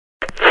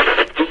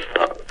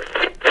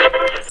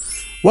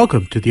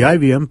Welcome to the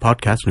IVM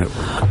Podcast Network.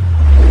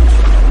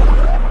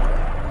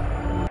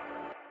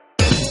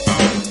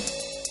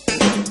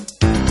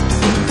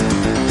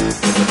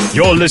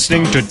 You're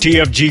listening to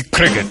TFG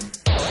Cricket.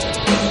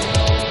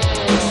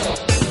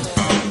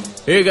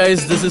 Hey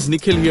guys, this is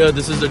Nikhil here.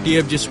 This is the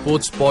TFG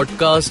Sports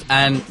Podcast,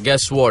 and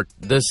guess what?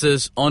 This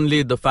is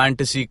only the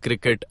Fantasy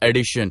Cricket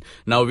edition.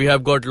 Now, we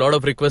have got a lot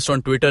of requests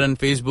on Twitter and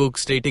Facebook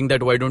stating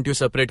that why don't you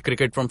separate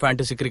cricket from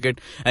Fantasy Cricket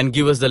and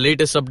give us the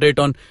latest update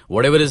on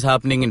whatever is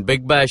happening in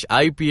Big Bash,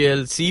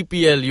 IPL,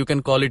 CPL, you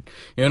can call it,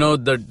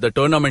 the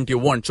tournament you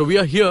want. So we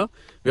are here.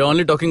 We are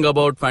only talking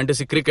about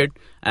Fantasy Cricket,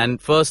 and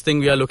first thing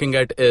we are looking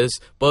at is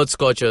Perth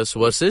Scorchers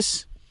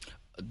versus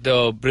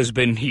the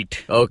Brisbane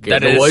Heat. Okay,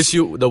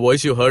 the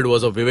voice you heard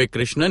was of Vivek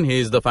Krishnan. He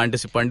is the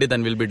fantasy pundit,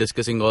 and we'll be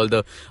discussing all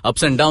the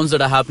ups and downs that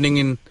are happening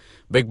in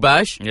Big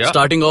Bash. Yeah.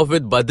 Starting off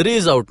with Badri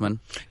is out, man.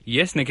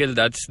 Yes, Nikhil,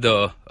 that's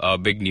the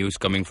big news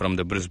coming from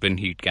the Brisbane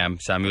Heat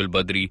camp. Samuel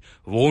Badri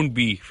won't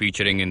be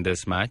featuring in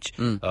this match.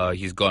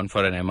 He's gone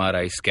for an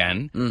MRI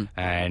scan,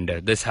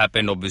 and this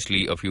happened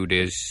obviously a few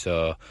days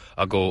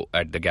ago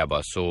at the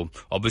Gabba. So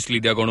obviously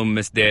they're going to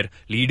miss their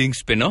leading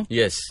spinner.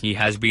 Yes, he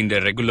has been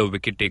their regular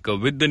wicket taker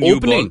with the new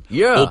opening. ball.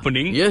 Yeah,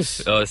 opening.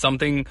 Yes,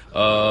 something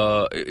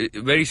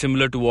very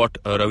similar to what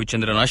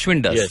Ravichandran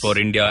Ashwin does for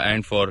India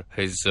and for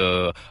his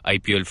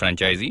IPL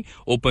franchisee.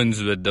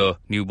 Opens with the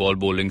new ball,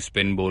 bowling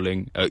spin,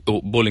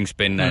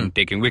 and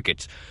taking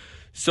wickets.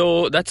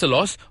 So that's a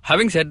loss.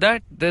 Having said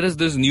that, there is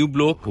this new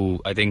bloke who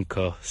I think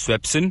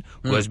Swepson,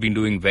 who has been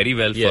doing very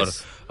well for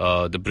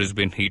the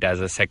Brisbane Heat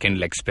as a second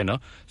leg spinner.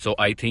 So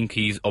I think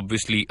he's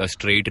obviously a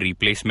straight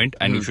replacement,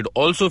 and you should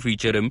also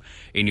feature him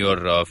in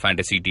your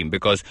fantasy team,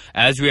 because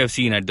as we have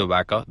seen at the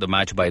WACA, the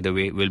match, by the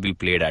way, will be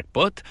played at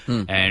Perth,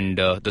 and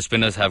the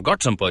spinners have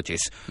got some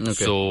purchase. Okay.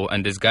 So,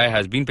 and this guy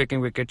has been picking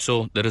wickets,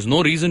 so there is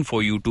no reason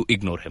for you to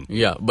ignore him.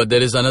 Yeah, but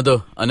there is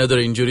another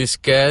injury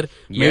scare.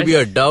 Yes. Maybe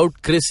a doubt.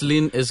 Chris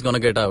Lynn is gonna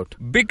get out.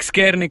 Big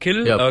scare,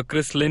 Nikhil. Yep.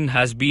 Chris Lynn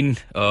has been,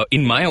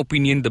 in my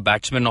opinion, the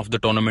batsman of the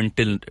tournament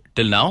till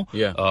now.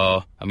 Yeah.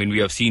 I mean, we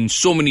have seen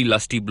so many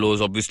lusty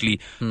blows. Obviously,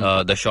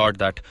 the shot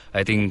that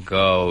I think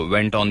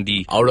went on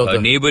the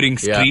neighbouring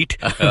street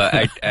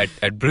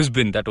at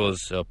Brisbane, that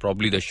was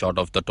probably the shot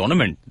of the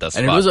tournament thus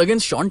far. And it was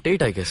against Sean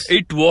Tate, I guess.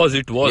 It was.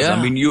 Yeah.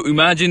 I mean, you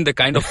imagine the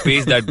kind of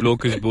pace that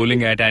bloke is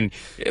bowling at, and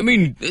I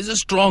mean, he's a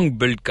strong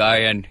built guy,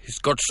 and he's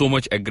got so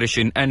much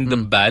aggression and the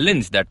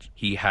balance that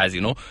he has.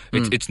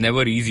 It's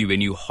never easy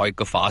when you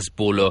hoik a fast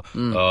bowler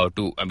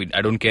to. I mean,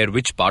 I don't care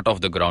which part of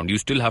the ground, you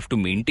still have to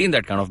maintain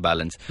that kind of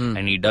balance,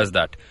 and he does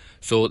that.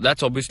 So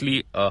that's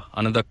obviously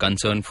another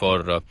concern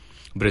for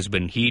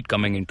Brisbane Heat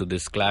coming into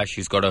this clash.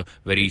 He's got a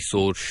very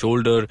sore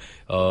shoulder.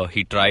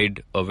 He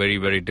tried a very,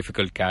 very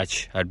difficult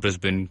catch at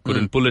Brisbane,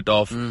 couldn't pull it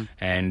off,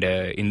 and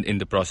in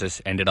the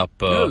process ended up...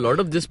 a lot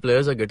of these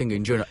players are getting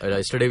injured.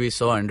 Yesterday we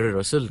saw Andre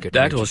Russell get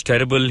injured. That was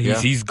terrible.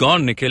 He's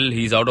gone, Nikhil.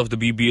 He's out of the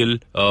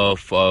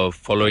BBL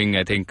following,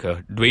 I think,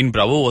 Dwayne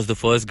Bravo was the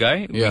first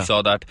guy. Yeah. We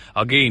saw that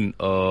again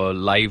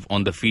live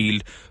on the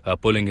field,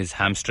 pulling his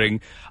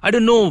hamstring. I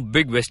don't know,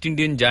 big West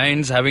Indian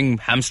giants having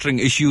hamstring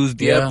issues.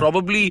 They are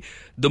probably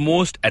the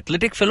most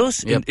athletic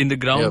fellows in the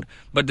ground,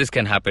 but this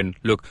can happen.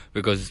 Look,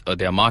 because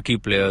they are marquee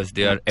players,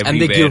 they are everywhere,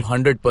 and they give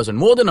 100%,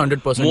 more than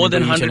 100%, more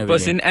than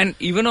 100%. And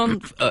even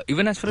on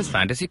even as far as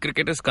fantasy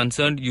cricket is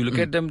concerned, you look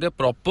at them, they're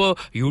proper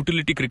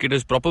utility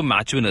cricketers, proper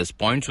match winners.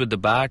 Points with the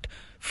bat,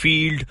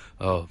 field,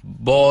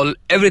 ball,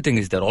 everything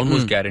is there,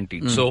 almost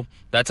guaranteed. So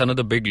that's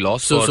another big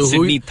loss for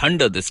Sydney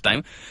Thunder this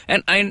time.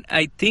 And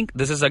I think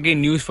this is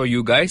again news for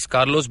you guys.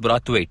 Carlos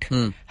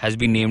Brathwaite has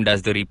been named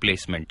as the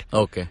replacement.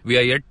 Okay. We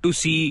are yet to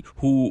see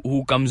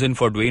who comes in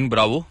for Dwayne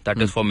Bravo, that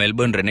is for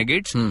Melbourne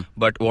Renegades.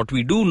 But what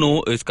we do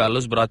know is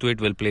Carlos Brathwaite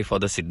will play for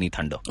the Sydney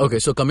Thunder. Okay,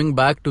 so coming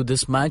back to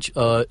this match,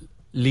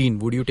 Lean,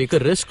 would you take a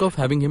risk of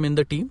having him in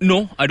the team?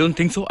 No, I don't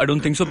think so.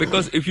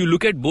 Because if you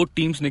look at both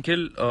teams,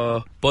 Nikhil,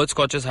 Perth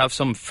Scorchers have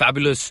some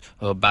fabulous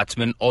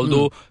batsmen.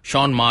 Although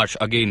Sean Marsh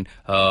again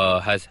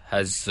has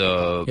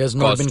he has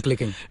not been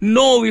clicking.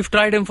 No, we've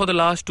tried him for the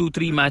last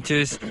 2-3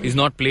 matches. He's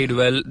not played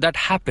well. That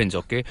happens,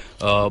 okay.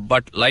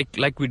 But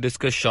like we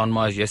discussed Sean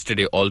Marsh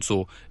yesterday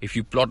also, if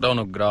you plot down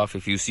a graph,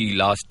 if you see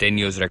last 10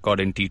 years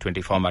record in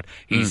T20 format,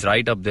 he's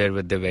right up there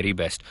with the very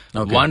best.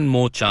 Okay. One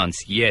more chance,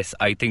 yes,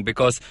 I think,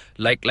 because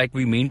like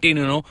we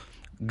maintain,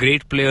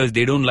 great players,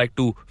 they don't like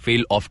to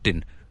fail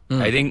often.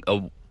 I think a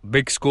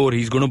big score,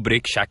 he's going to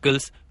break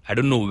shackles. I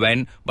don't know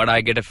when, but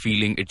I get a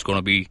feeling it's going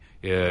to be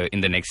in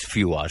the next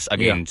few hours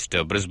against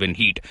Brisbane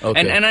Heat.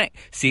 Okay. And I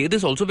say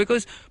this also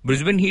because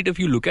Brisbane Heat, if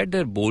you look at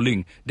their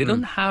bowling, they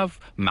don't have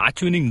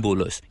match-winning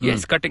bowlers.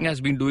 Yes, Cutting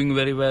has been doing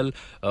very well.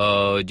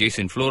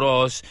 Jason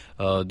Flores.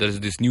 There's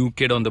this new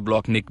kid on the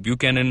block, Nick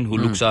Buchanan, who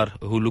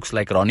looks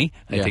like Ronnie.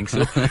 I think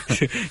so.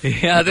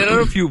 Yeah, there are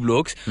a few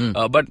blokes.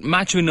 But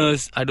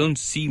match-winners, I don't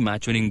see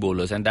match-winning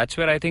bowlers. And that's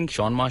where I think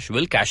Sean Marsh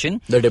will cash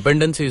in. The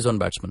dependency is on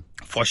batsmen.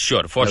 For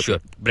sure.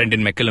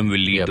 Brendan McCullum will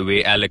lead the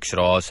way, Alex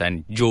Ross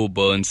and Joe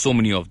Burns, so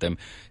many of them.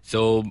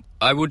 So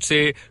I would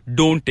say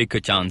don't take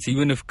a chance.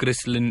 Even if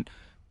Chris Lynn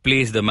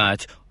plays the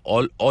match,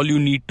 all you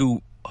need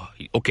to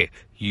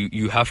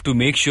you have to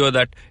make sure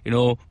that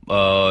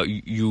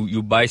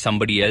you buy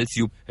somebody else.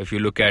 If you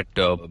look at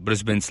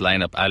Brisbane's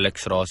lineup,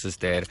 Alex Ross is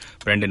there,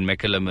 Brendan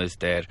McCullum is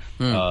there.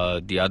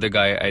 The other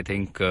guy I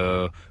think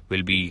will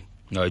be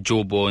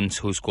Joe Bones,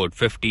 who scored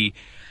 50.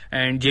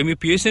 And Jamie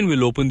Pearson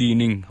will open the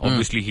inning.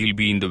 Obviously, he'll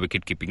be in the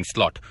wicket-keeping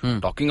slot.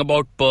 Talking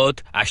about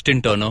Perth,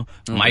 Ashton Turner,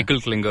 Michael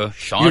Klinger,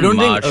 Sean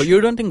Marsh. You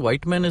don't think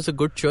Whiteman is a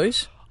good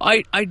choice?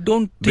 I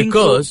don't think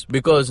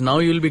because now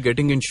you'll be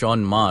getting in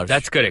Sean Marsh.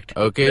 That's correct.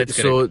 Okay, That's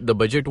so correct. the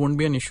budget won't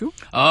be an issue?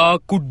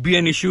 Could be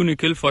an issue,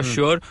 Nikhil, for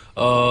sure.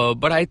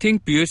 But I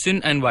think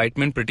Pearson and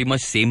Whiteman pretty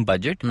much same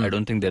budget. I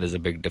don't think there is a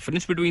big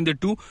difference between the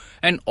two.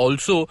 And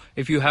also,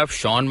 if you have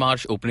Sean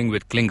Marsh opening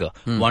with Klinger,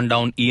 1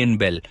 down Ian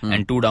Bell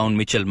and 2 down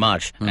Mitchell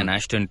Marsh and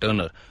Ashton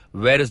Turner,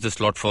 where is the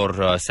slot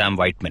for Sam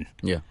Whiteman?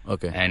 Yeah,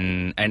 okay.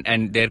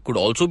 And there could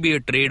also be a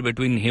trade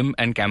between him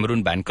and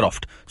Cameron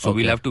Bancroft. So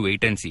we'll have to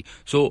wait and see.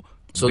 So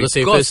the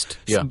safest,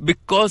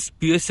 because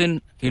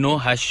Pearson,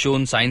 has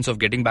shown signs of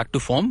getting back to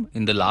form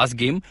in the last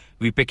game,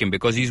 we pick him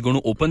because he's going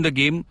to open the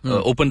game,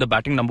 open the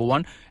batting number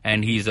 1,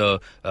 and he's a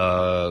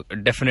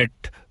definite,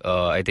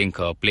 I think,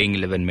 playing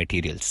 11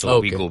 material. So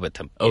we go with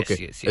him. Okay.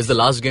 Yes. It's the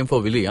last game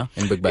for Willie,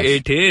 in Big Bash.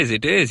 It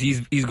is.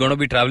 He's going to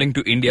be travelling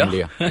to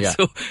India. Yeah.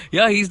 So,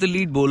 he's the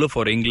lead bowler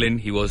for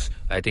England. He was,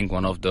 I think,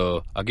 one of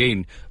the,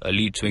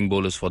 lead swing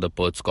bowlers for the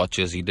Perth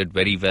Scorchers. He did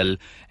very well.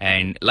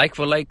 And like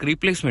for like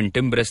replacement,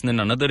 Tim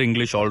Bresnan, another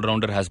English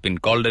all-rounder, has been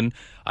called in.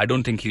 I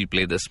don't think he'll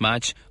play this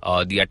match.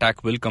 The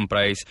attack will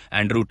comprise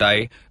Andrew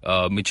Tye,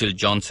 Mitchell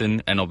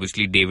Johnson, and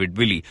obviously David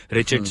Willey.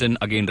 Richardson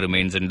again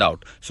remains in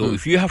doubt. So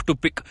if you have to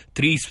pick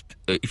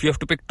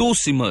two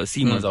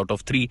seamers out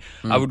of 3,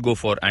 I would go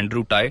for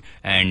Andrew Tye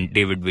and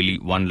David Willey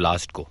one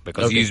last go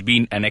because he's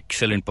been an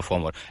excellent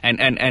performer.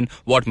 And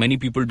what many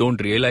people don't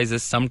realize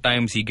is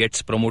sometimes he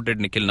gets promoted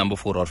Nikhil number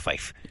 4 or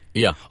 5.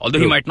 Yeah. Although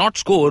he might not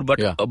score, but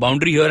a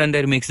boundary here and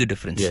there makes the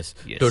difference. Yes.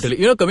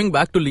 Totally. Coming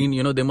back to Lean,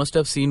 they must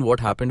have seen what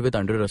happened with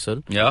Andre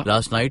Russell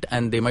last night,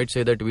 and they might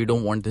say that we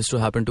don't want this to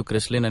happen to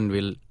Chris Lynn, and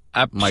we'll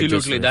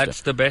absolutely,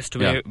 that's the best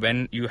way.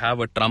 When you have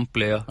a trump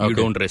player, you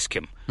don't risk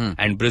him.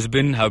 And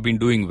Brisbane have been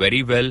doing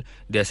very well.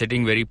 They're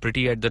sitting very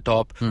pretty at the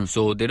top,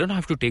 so they don't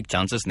have to take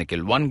chances,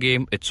 Nikhil. One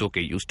game, it's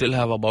okay. You still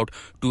have about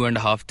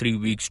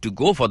 2.5-3 weeks to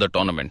go for the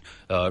tournament,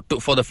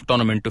 for the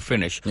tournament to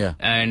finish.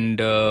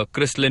 And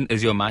Chris Lynn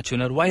is your match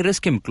winner. Why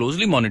risk him?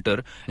 Closely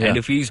monitor, and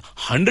if he's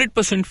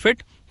 100%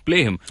 fit,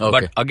 play him.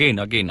 But again,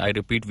 I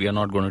repeat, we are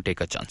not going to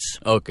take a chance.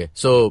 Okay.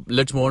 So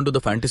let's move on to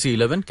the Fantasy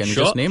 11. Can you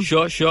just name?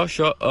 Sure.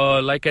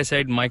 Like I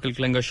said, Michael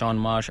Klinger, Sean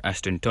Marsh,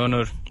 Ashton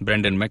Turner,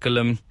 Brendan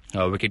McCullum,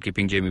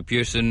 wicket-keeping Jamie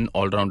Pearson,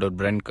 all-rounder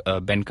Ben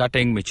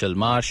Cutting, Mitchell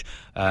Marsh,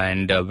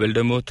 and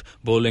Wildermuth.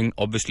 Bowling,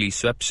 obviously,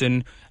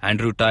 Swepson,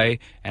 Andrew Tye,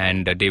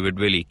 and David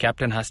Willey.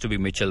 Captain has to be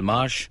Mitchell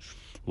Marsh.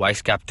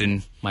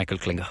 Vice-captain, Michael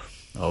Klinger.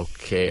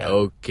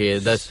 Okay.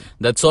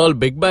 That's all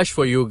Big Bash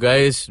for you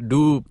guys.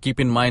 Do keep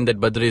in mind that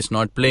Badri is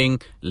not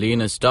playing.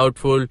 Lane is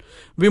doubtful.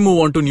 We move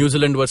on to New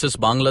Zealand versus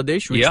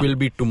Bangladesh, which will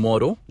be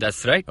tomorrow.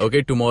 That's right.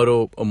 Okay,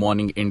 tomorrow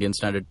morning Indian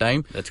Standard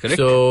Time. That's correct.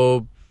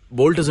 So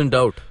Bolt is in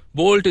doubt.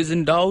 This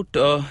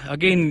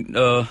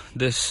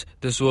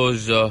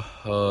was.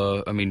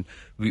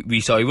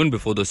 We saw even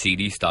before the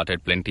series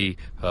started, plenty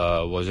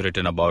was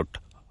written about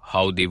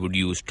how they would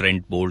use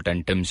Trent Bolt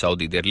and Tim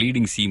Southee, their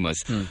leading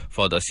seamers,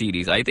 for the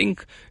series. I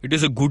think it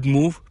is a good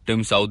move.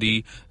 Tim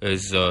Southee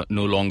is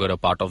no longer a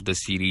part of the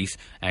series,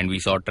 and we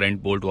saw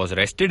Trent Bolt was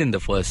rested in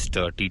the first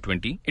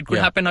T20. It could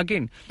happen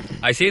again.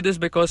 I say this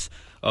because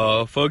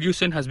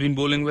Ferguson has been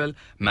bowling well.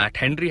 Matt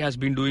Henry has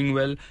been doing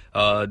well.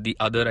 The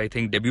other, I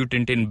think,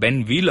 debutant in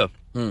Ben Wheeler,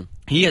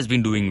 he has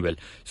been doing well.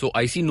 So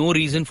I see no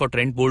reason for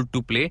Trent Bolt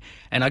to play.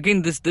 And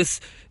again, this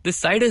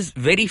side is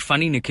very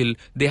funny, Nikhil.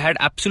 They had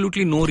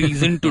absolutely no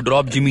reason to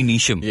drop Jimmy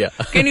Neesham.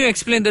 Can you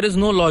explain? There is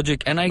no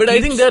logic. I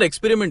think they're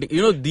experimenting.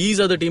 These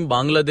are the team,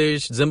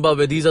 Bangladesh,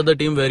 Zimbabwe, these are the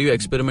team where you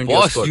experiment.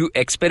 Boss, you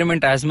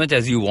experiment as much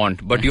as you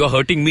want, but you are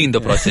hurting me in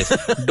the process.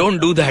 Don't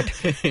do that.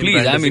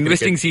 Please, I'm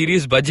investing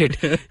serious budget.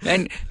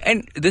 And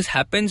this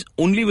happens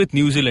only with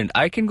New Zealand.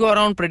 I can go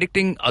around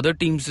predicting other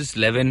teams'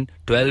 11,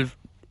 12,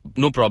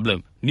 no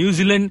problem. New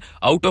Zealand,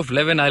 out of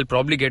 11, I'll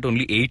probably get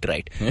only 8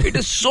 right. It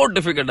is so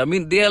difficult. I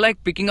mean, they are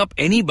like picking up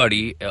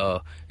anybody,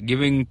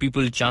 giving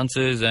people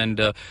chances.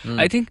 And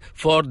I think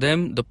for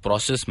them, the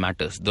process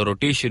matters. The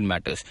rotation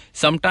matters.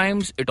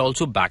 Sometimes it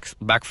also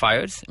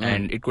backfires.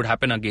 And it could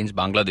happen against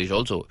Bangladesh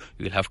also.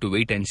 We'll have to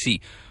wait and see.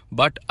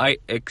 But I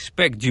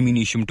expect Jimmy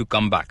Neesham to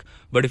come back.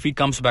 But if he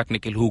comes back,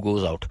 Nikhil, who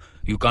goes out?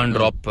 You can't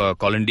drop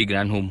Colin de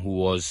Granholm, who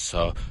was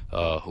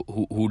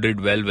who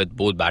did well with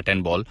both bat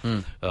and ball.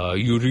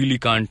 You really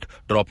can't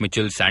drop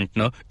Mitchell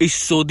Santner. Ish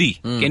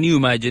Sodhi, can you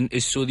imagine?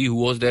 Ish Sodhi, who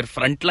was their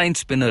frontline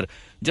spinner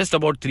just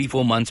about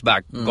 3-4 months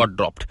back, got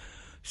dropped.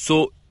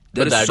 So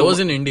But that was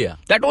in India.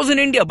 That was in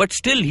India, but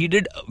still he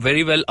did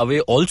very well away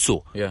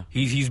also. Yeah.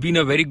 He's been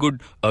a very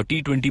good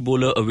T20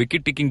 bowler, a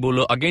wicket-taking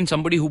bowler. Again,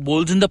 somebody who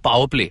bowls in the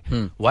power play.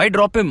 Why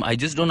drop him? I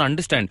just don't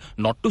understand.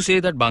 Not to say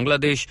that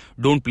Bangladesh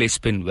don't play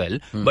spin well,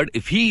 but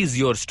if he is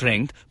your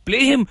strength,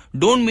 play him.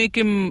 Don't make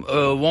him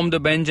warm the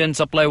bench and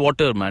supply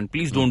water, man.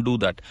 Please don't do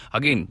that.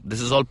 Again,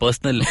 this is all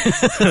personal.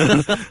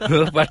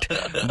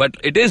 but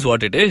it is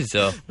what it is.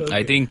 Okay.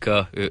 I think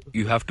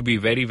you have to be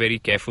very, very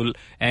careful.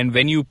 And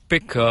when you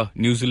pick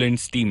New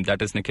Zealand's team,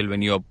 that is, Nikhil,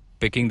 when you're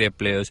picking their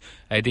players,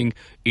 I think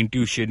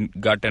intuition,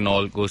 gut and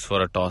all goes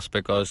for a toss,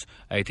 because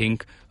I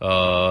think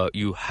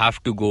you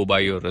have to go by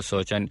your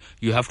research and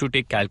you have to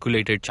take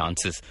calculated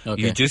chances.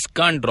 Okay. You just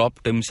can't drop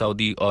Tim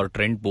Southee or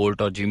Trent Bolt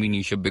or Jimmy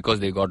Neesham because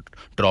they got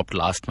dropped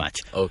last match.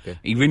 Okay.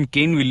 Even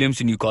Kane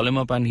Williamson, you call him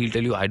up and he'll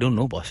tell you, I don't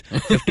know, boss.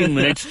 15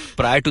 minutes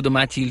prior to the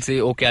match, he'll say,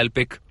 okay, I'll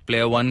pick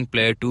player 1,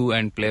 player 2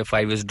 and player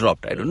 5 is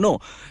dropped. I don't know.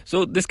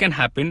 So this can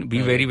happen.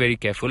 Be very, very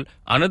careful.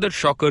 Another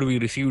shocker we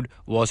received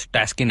was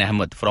Taskin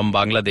Ahmed from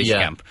Bangladesh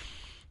camp.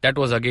 That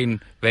was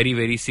again very,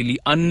 very silly.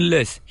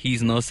 Unless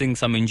he's nursing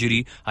some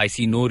injury, I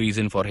see no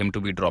reason for him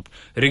to be dropped.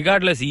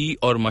 Regardless he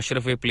or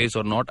Mashrafe plays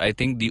or not, I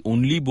think the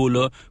only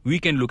bowler we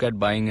can look at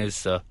buying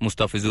is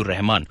Mustafizur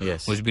Rahman,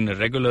 who's been a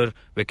regular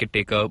wicket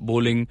taker,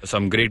 bowling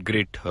some great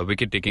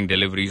wicket taking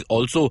deliveries.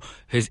 Also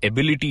his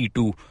ability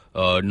to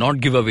not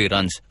give away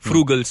runs,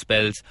 frugal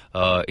spells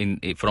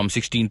from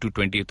 16th to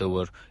 20th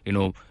over,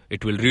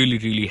 it will really,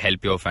 really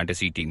help your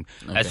fantasy team.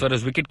 Okay. As far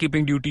as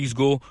wicket-keeping duties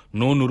go,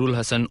 no Nurul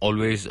Hassan,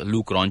 always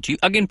Luke Ronchi.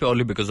 Again,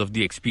 purely because of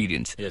the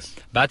experience. Yes.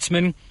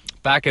 Batsmen,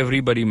 pack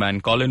everybody, man.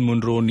 Colin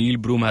Munro, Neil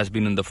Broom has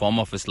been in the form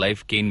of his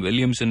life. Kane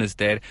Williamson is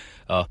there.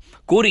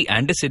 Corey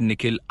Anderson,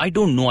 Nikhil, I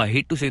don't know, I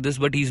hate to say this,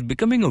 but he's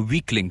becoming a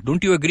weakling.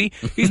 Don't you agree?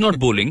 He's not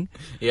bowling.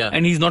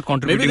 And he's not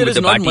contributing with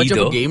the bat either. Maybe there is not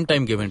much of a game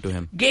time given to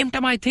him. Game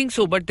time, I think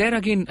so. But there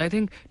again, I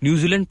think New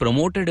Zealand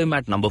promoted him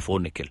at number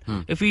 4, Nikhil.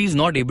 If he is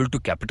not able to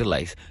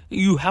capitalize,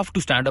 you have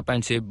to stand up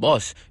and say,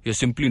 boss, you're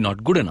simply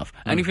not good enough.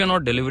 And if you're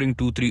not delivering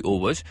 2-3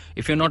 overs,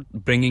 if you're not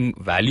bringing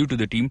value to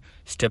the team,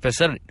 step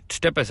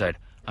aside.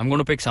 I'm going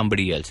to pick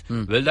somebody else.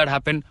 Will that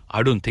happen?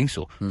 I don't think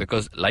so.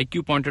 Because like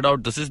you pointed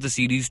out, this is the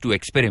series to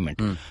experiment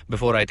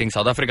before I think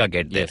South Africa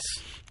get there. Yes.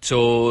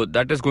 So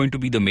that is going to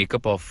be the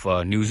makeup of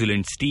New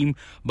Zealand's team.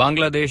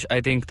 Bangladesh,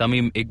 I think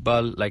Tamim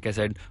Iqbal, like I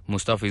said,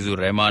 Mustafizur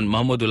Rahman,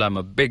 Mahmudullah, I'm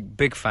a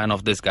big fan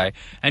of this guy.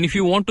 And if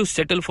you want to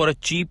settle for a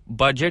cheap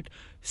budget,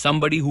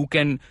 somebody who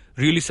can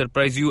really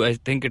surprise you, I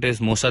think it is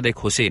Mossadegh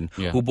Hossain,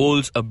 who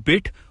bowls a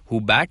bit, who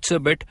bats a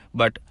bit,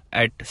 but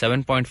at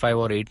 7.5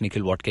 or 8,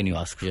 Nikhil, what can you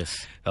ask?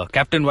 Yes.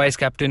 Captain, vice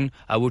captain,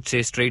 I would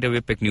say straight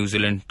away pick New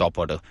Zealand top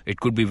order. It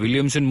could be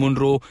Williamson,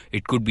 Munro.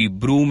 It could be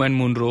Broom and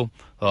Munro.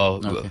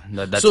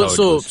 That's how it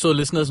goes. So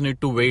listeners need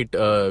to wait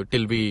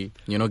till we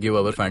give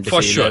our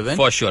fantasy 11.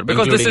 For sure.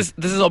 Because this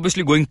is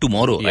obviously going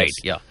tomorrow, yes. right?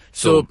 Yeah.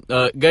 So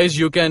guys,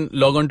 you can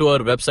log on to our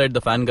website,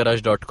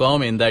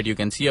 thefangarage.com. In that you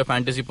can see a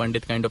Fantasy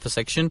Pundit kind of a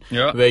section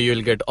where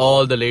you'll get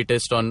all the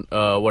latest on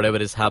whatever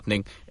is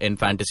happening in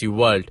fantasy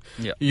world.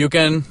 Yeah. You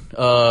can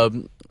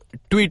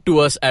tweet to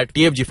us at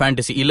TFG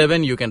Fantasy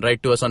 11. You can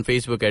write to us on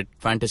Facebook at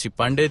Fantasy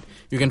Pundit.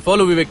 You can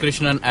follow Vivek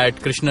Krishnan at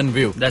Krishnan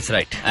View. That's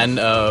right. And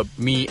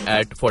me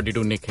at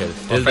 42 Nikhil.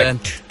 Till then,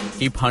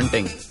 keep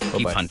hunting. Bye-bye.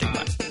 Keep hunting,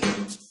 man.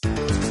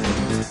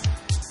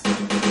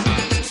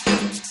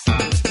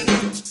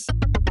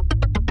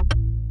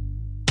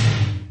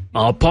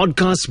 Our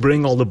podcasts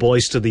bring all the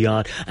boys to the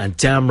yard, and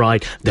damn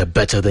right, they're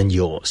better than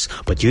yours.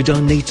 But you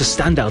don't need to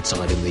stand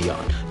outside in the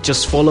yard.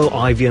 Just follow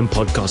IVM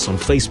Podcasts on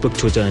Facebook,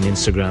 Twitter and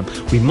Instagram.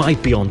 We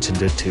might be on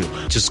Tinder too.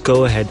 Just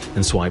go ahead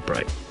and swipe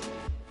right.